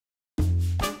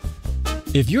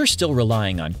If you're still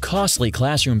relying on costly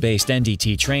classroom-based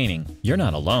NDT training, you're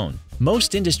not alone.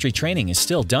 Most industry training is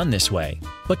still done this way,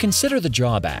 but consider the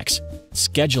drawbacks.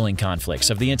 Scheduling conflicts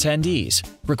of the attendees,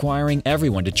 requiring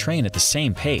everyone to train at the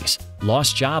same pace,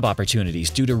 lost job opportunities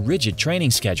due to rigid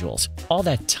training schedules, all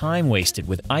that time wasted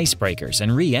with icebreakers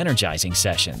and re-energizing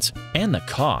sessions, and the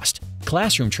cost.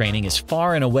 Classroom training is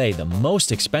far and away the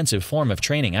most expensive form of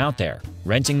training out there.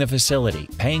 Renting the facility,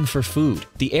 paying for food,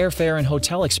 the airfare and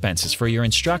hotel expenses for your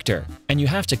instructor, and you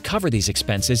have to cover these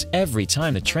expenses every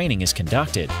time the training is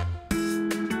conducted.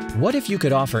 What if you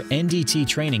could offer NDT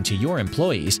training to your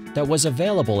employees that was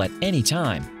available at any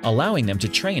time, allowing them to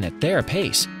train at their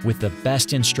pace with the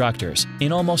best instructors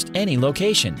in almost any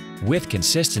location with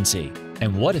consistency?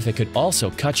 And what if it could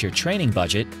also cut your training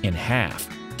budget in half?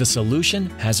 The solution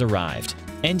has arrived.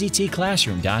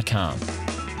 NDTclassroom.com.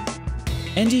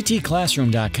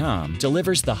 NDTclassroom.com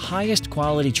delivers the highest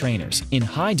quality trainers in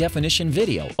high-definition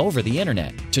video over the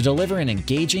internet to deliver an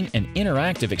engaging and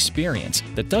interactive experience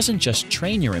that doesn't just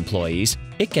train your employees,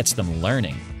 it gets them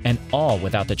learning, and all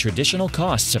without the traditional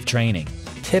costs of training.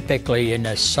 Typically in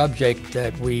a subject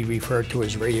that we refer to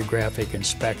as radiographic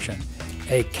inspection,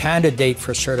 a candidate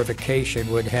for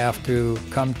certification would have to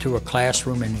come to a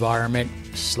classroom environment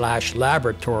 /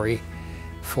 laboratory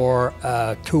for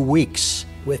 2 weeks.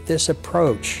 With this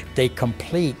approach, they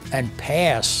complete and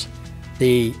pass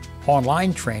the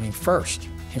online training first.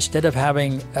 Instead of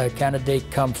having a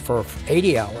candidate come for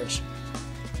 80 hours,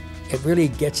 it really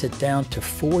gets it down to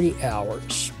 40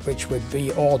 hours, which would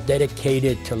be all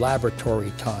dedicated to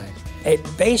laboratory time. It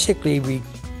basically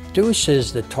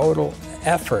reduces the total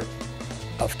effort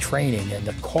of training and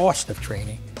the cost of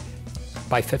training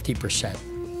by 50%.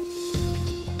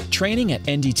 Training at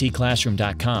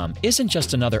NDTclassroom.com isn't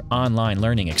just another online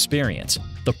learning experience.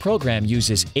 The program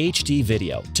uses HD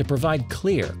video to provide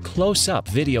clear, close-up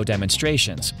video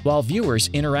demonstrations, while viewers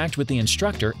interact with the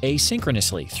instructor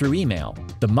asynchronously through email.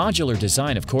 The modular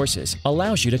design of courses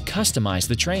allows you to customize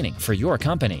the training for your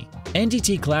company.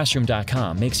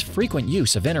 NDTclassroom.com makes frequent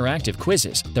use of interactive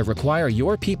quizzes that require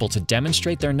your people to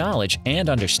demonstrate their knowledge and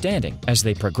understanding as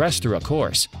they progress through a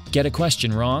course. Get a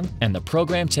question wrong, and the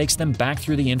program takes them back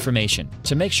through the information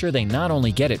to make sure they not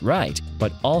only get it right,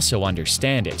 but also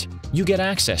understand it. You get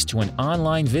access to an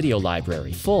online video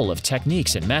library full of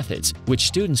techniques and methods, which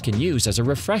students can use as a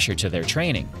refresher to their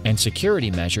training, and security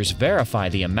measures verify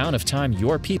the amount of time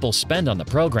your people spend on the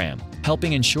program,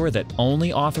 helping ensure that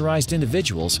only authorized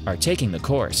individuals are taking the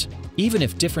course. Even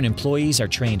if different employees are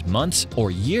trained months or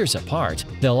years apart,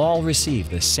 they'll all receive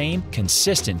the same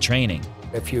consistent training.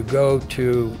 If you go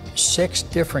to 6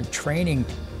 different training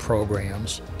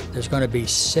programs, there's going to be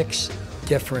 6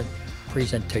 different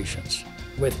presentations.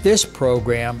 With this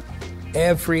program,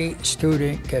 every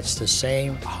student gets the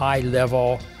same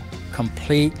high-level,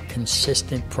 complete,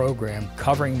 consistent program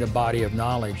covering the body of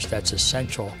knowledge that's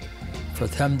essential for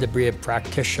them to be a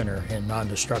practitioner in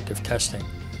non-destructive testing.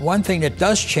 One thing that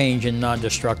does change in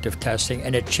non-destructive testing,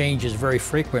 and it changes very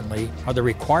frequently, are the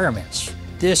requirements.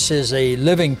 This is a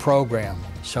living program,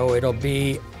 so it'll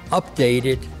be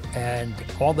updated, and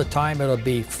all the time it'll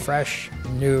be fresh,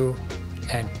 new,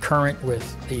 and current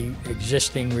with the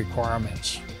existing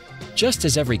requirements. Just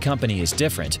as every company is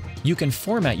different, you can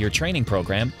format your training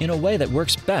program in a way that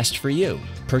works best for you.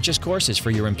 Purchase courses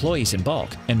for your employees in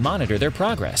bulk and monitor their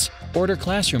progress. Order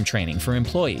classroom training for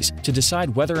employees to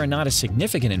decide whether or not a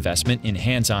significant investment in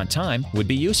hands-on time would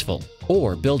be useful.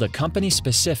 Or build a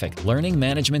company-specific learning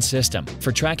management system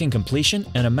for tracking completion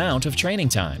and amount of training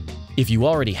time. If you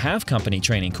already have company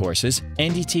training courses,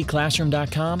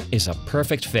 NDTclassroom.com is a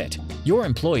perfect fit. Your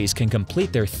employees can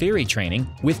complete their theory training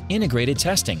with integrated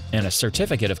testing and a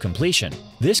certificate of completion.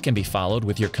 This can be followed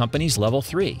with your company's Level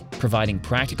 3, providing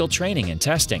practical training and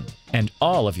testing. And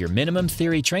all of your minimum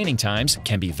theory training times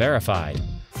can be verified.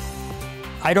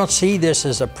 I don't see this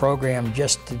as a program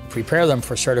just to prepare them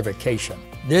for certification.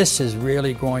 This is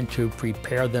really going to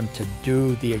prepare them to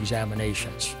do the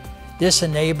examinations. This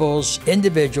enables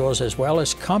individuals as well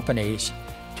as companies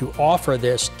to offer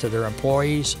this to their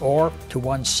employees or to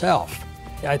oneself.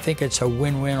 I think it's a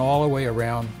win-win all the way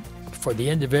around for the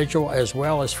individual as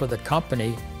well as for the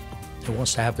company who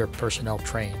wants to have their personnel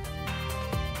trained.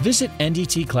 Visit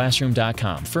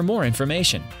NDTclassroom.com for more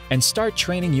information and start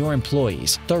training your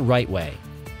employees the right way.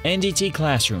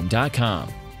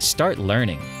 NDTclassroom.com. Start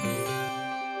learning.